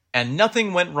 And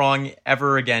nothing went wrong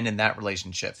ever again in that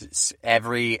relationship.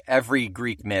 Every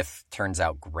Greek myth turns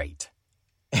out great.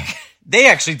 They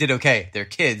actually did okay. Their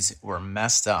kids were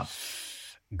messed up.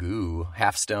 Goo,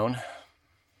 half stone.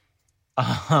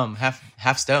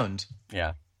 Half stoned.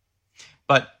 Yeah.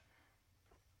 But,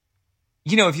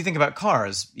 you know, if you think about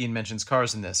cars, Ian mentions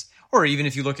cars in this, or even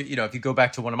if you look at, if you go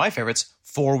back to one of my favorites,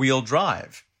 four-wheel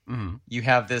drive, you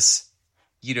have this,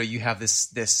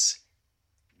 this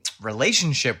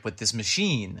relationship with this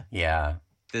machine. Yeah.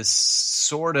 This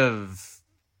sort of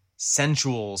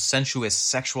sensuous,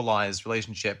 sexualized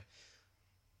relationship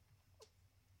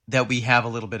that we have a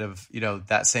little bit of,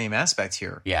 that same aspect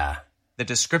here. Yeah. The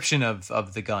description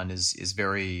of the gun is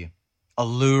very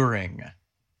alluring.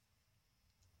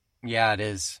 Yeah, it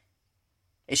is.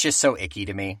 It's just so icky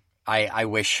to me. I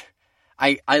wish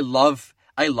I love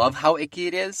how icky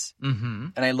it is. Mm-hmm.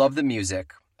 And I love the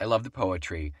music. I love the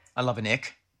poetry. I love an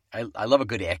ick. I love a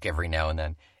good ick every now and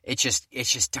then. It's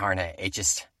just darn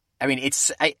it.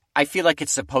 I feel like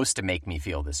it's supposed to make me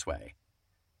feel this way.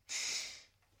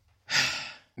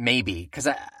 Maybe, because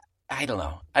I don't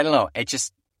know. It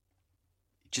just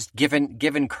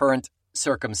given current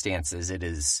circumstances, it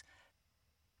is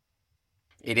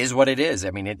It is what it is.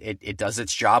 I mean, it does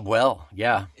its job well.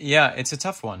 Yeah. Yeah, it's a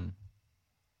tough one.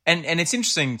 And it's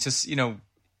interesting to,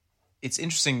 it's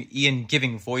interesting Ian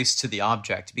giving voice to the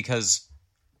object because,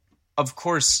 of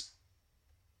course,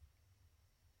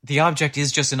 the object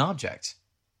is just an object.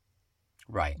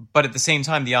 Right. But at the same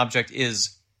time, the object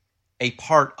is a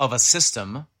part of a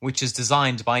system which is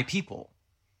designed by people.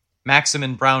 Maxim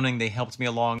and Browning, they helped me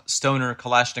along. Stoner,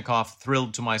 Kalashnikov,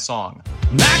 thrilled to my song.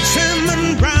 Maxim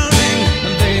and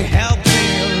Browning, they helped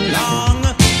me along.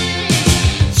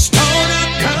 Stoner,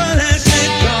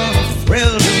 Kalashnikov,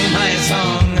 thrilled to my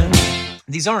song.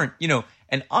 These aren't,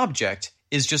 an object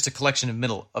is just a collection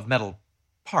of metal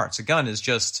parts. A gun is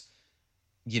just,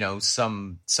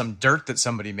 some dirt that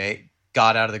somebody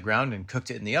got out of the ground and cooked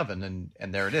it in the oven,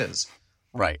 and there it is.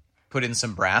 Right. Put in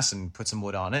some brass and put some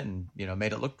wood on it and,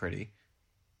 made it look pretty.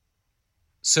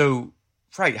 So,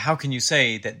 right, how can you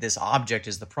say that this object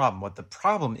is the problem? What the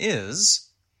problem is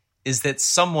that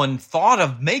someone thought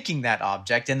of making that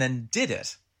object and then did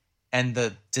it. And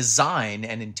the design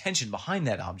and intention behind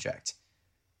that object.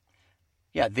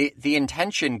 Yeah, the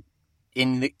intention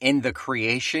in the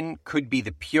creation could be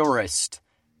the purest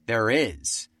there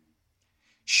is.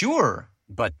 Sure.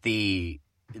 But the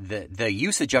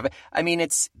usage of it, I mean,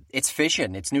 it's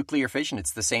fission, it's nuclear fission,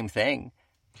 it's the same thing.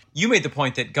 You made the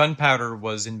point that gunpowder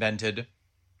was invented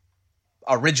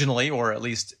originally, or at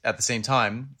least at the same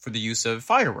time, for the use of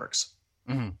fireworks.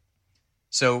 Mm-hmm.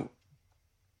 So,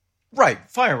 right,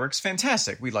 fireworks,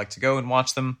 fantastic. We like to go and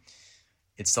watch them.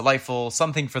 It's delightful,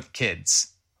 something for the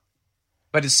kids.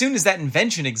 But as soon as that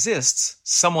invention exists,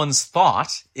 someone's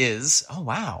thought is, oh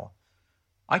wow,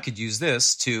 I could use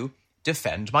this to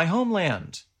defend my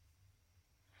homeland.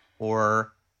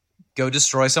 Or go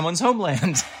destroy someone's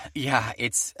homeland. Yeah,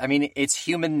 it's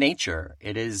human nature.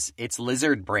 It's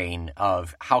lizard brain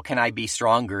of how can I be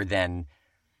stronger than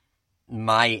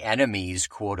my enemies,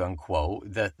 quote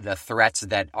unquote, the threats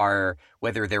that are,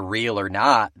 whether they're real or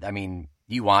not. I mean,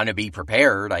 you want to be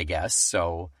prepared, I guess.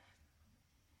 So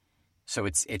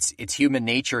it's human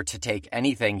nature to take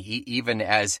anything, even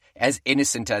as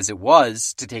innocent as it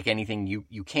was, to take anything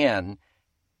you can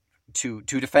to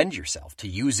defend yourself, to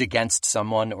use against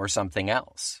someone or something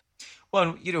else.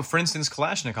 Well, for instance,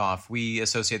 Kalashnikov, we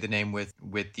associate the name with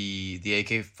the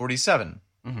AK-47,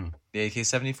 Mm-hmm. the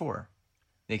AK-74,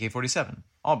 the AK-47,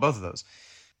 both of those.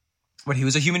 But he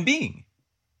was a human being.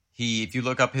 If you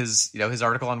look up his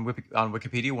article on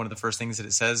Wikipedia, one of the first things that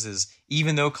it says is,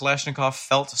 even though Kalashnikov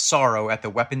felt sorrow at the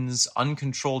weapon's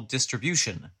uncontrolled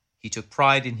distribution, he took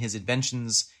pride in his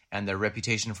inventions and their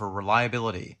reputation for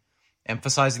reliability,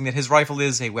 emphasizing that his rifle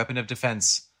is a weapon of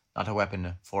defense, not a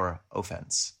weapon for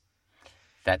offense.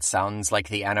 That sounds like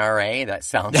the NRA. That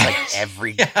sounds like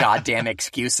every goddamn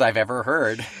excuse I've ever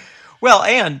heard. Well,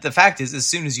 and the fact is, as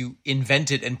soon as you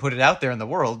invent it and put it out there in the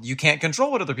world, you can't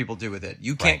control what other people do with it.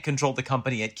 You can't control the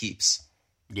company it keeps.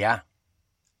 Yeah.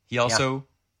 He also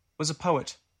was a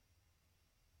poet.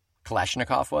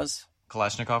 Kalashnikov was?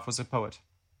 Kalashnikov was a poet.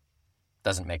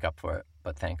 Doesn't make up for it,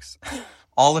 but thanks.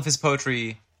 All of his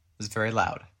poetry was very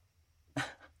loud.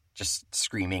 Just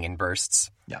screaming in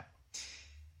bursts. Yeah.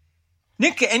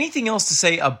 Nick, anything else to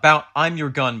say about I'm Your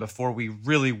Gun before we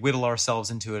really whittle ourselves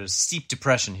into a steep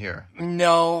depression here?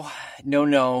 No.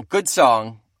 Good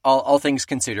song. All things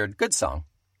considered, good song.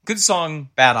 Good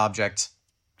song, bad object.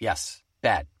 Yes.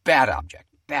 Bad object.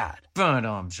 Bad. Bad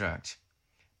object.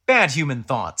 Bad human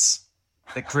thoughts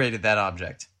that created that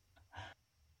object.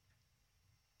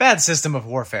 Bad system of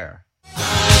warfare.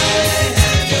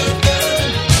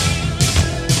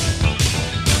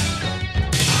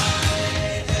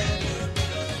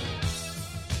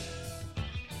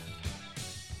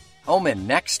 Omen,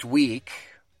 next week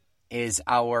is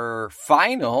our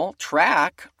final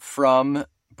track from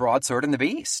Broadsword and the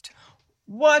Beast.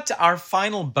 What? Our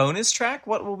final bonus track?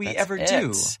 What will we ever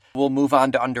do? We'll move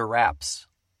on to Under Wraps.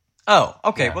 Oh,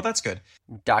 okay. Yeah. Well, that's good.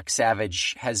 Doc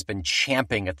Savage has been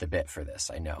champing at the bit for this,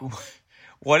 I know.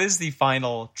 What is the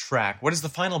final track? What is the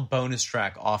final bonus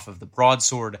track off of the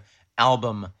Broadsword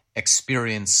album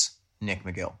Experience, Nick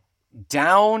McGill?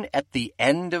 Down at the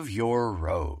End of Your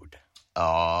Road.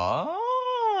 Oh,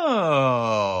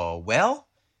 well,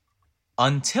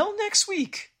 until next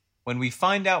week, when we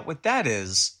find out what that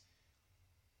is,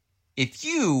 if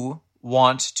you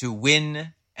want to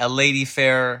win a Lady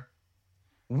Fair,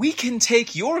 we can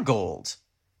take your gold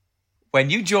when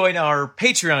you join our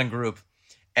Patreon group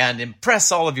and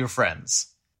impress all of your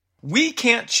friends. We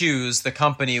can't choose the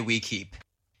company we keep,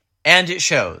 and it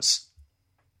shows.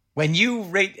 When you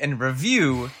rate and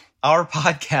review our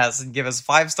podcast and give us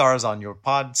 5 stars on your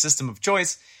pod system of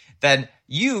choice, then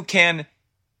you can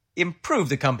improve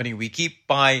the company we keep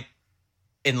by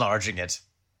enlarging it.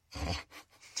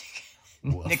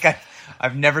 Nick,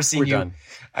 I've never seen done.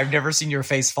 I've never seen your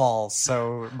face fall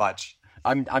so much.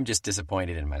 I'm just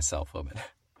disappointed in myself, Omen.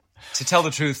 To tell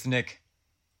the truth, Nick,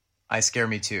 I scare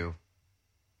me too.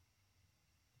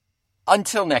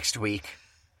 Until next week,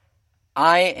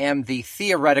 I am the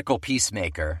theoretical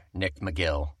peacemaker, Nick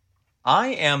McGill. I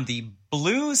am the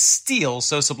blue steel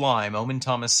so sublime, Omen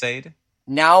Thomas Sade.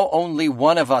 Now only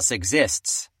one of us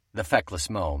exists, the Feckless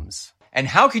Momes. And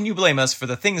how can you blame us for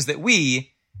the things that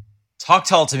we, Talk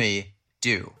Tall to Me,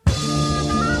 do?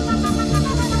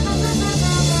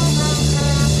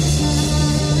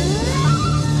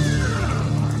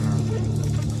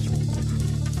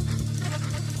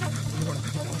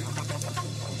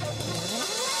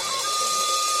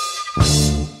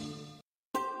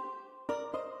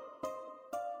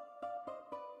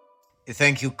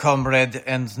 Thank you, comrade.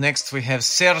 And next we have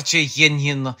Sergey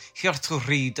Yenin here to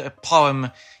read a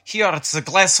poem here at the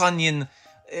Glass Onion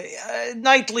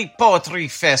Nightly Poetry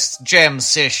Fest Jam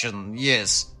Session.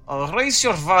 Yes. Raise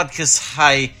your vodkas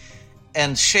high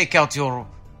and shake out your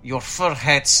fur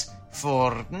hats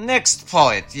for next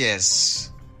poet.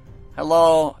 Yes.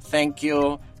 Hello, thank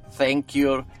you.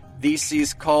 This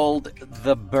is called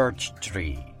The Birch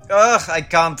Tree. Ugh, I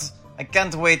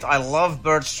can't wait. I love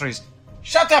birch trees.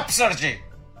 Shut up, Sergey!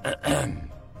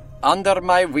 Under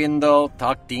my window,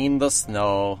 tucked in the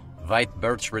snow, white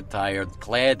birch retired,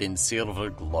 clad in silver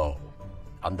glow.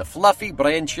 On the fluffy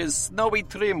branches, snowy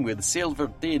trim with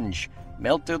silver tinge,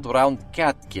 melted round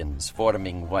catkins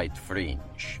forming white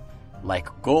fringe.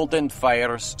 Like golden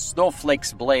fires,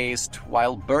 snowflakes blazed,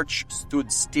 while birch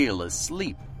stood still,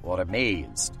 asleep or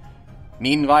amazed.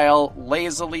 Meanwhile,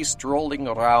 lazily strolling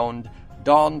around,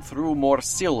 dawn threw more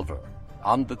silver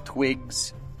on the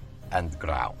twigs and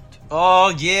ground.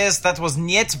 Oh, yes, that was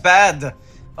niet bad.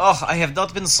 Oh, I have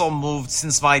not been so moved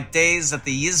since my days at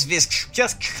the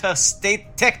Izvik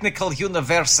State Technical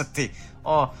University.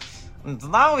 Oh, and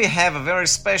now we have a very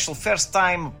special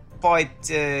first-time poet,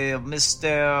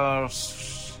 Mr.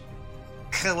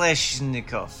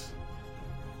 Kalashnikov.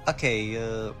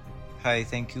 Okay, hi,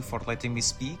 thank you for letting me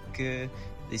speak.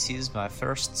 This is my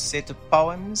first set of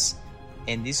poems,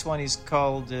 and this one is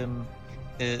called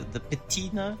The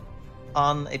Patina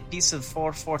on a Piece of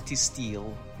 440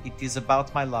 Steel. It is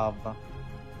about my love.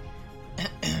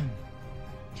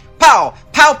 Pow!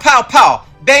 Pow, pow, pow!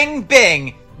 Bang,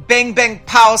 bang! Bang, bang,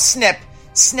 pow, snap!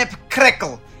 Snap,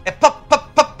 crackle! A pop,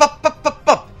 pop, pop, pop, pop, pop,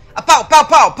 pop! A pow, pow,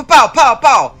 pow, pow, pow, pow,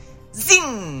 pow!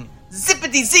 Zing!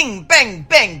 Zippity zing! Bang,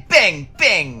 bang, bang,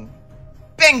 bang!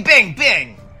 Bang, bang,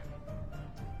 bang!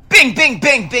 Bang, bang,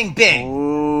 bang, bang, bang!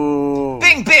 Ooh.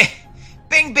 Bang, bang!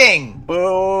 Bang, bang!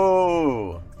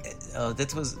 Boo!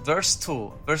 That was verse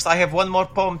 2. I have one more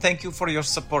poem. Thank you for your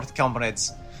support,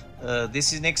 comrades.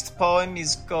 This next poem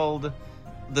is called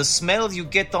The Smell You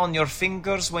Get on Your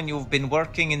Fingers When You've Been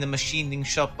Working in the Machining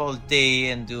Shop All Day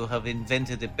and you have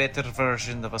invented a better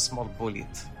version of a small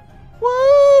bullet.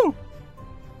 Woo!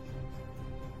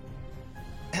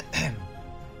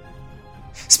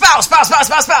 Spow, spow, spow,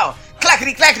 spow, spow!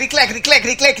 Clackety, clackety, clackety,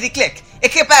 clackety, clackety, click!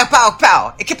 Ike pow, pow,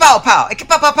 pow! Ike pow, pow! Ike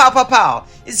pow, pow, pow, pow, pow!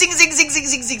 Zing, zing, zing, zing,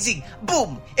 zing, zing, zing!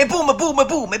 Boom! A boom, a boom, a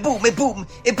boom, a boom, a boom!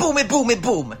 A boom, a boom, a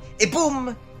boom! A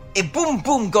boom, a boom,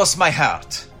 boom goes my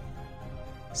heart.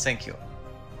 Thank you.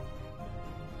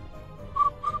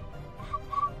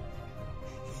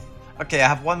 Okay, I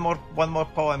have one more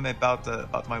poem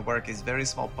about my work. It's a very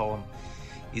small poem.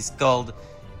 It's called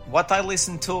What I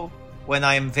Listen to When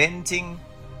I Am Venting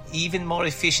Even More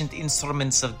Efficient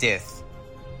Instruments of Death.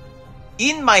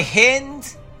 In my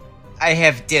hand, I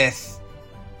have death.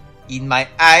 In my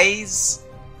eyes,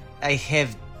 I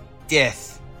have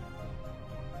death.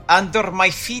 Under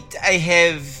my feet, I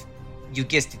have, you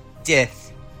guessed it,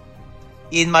 death.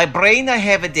 In my brain, I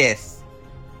have a death.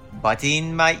 But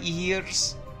in my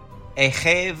ears, I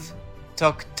have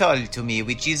Talk Tall to Me,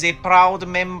 which is a proud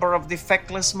member of the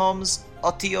Feckless Moms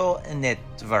audio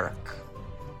network.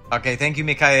 Okay, thank you,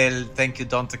 Mikhail. Thank you,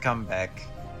 Don, to come back.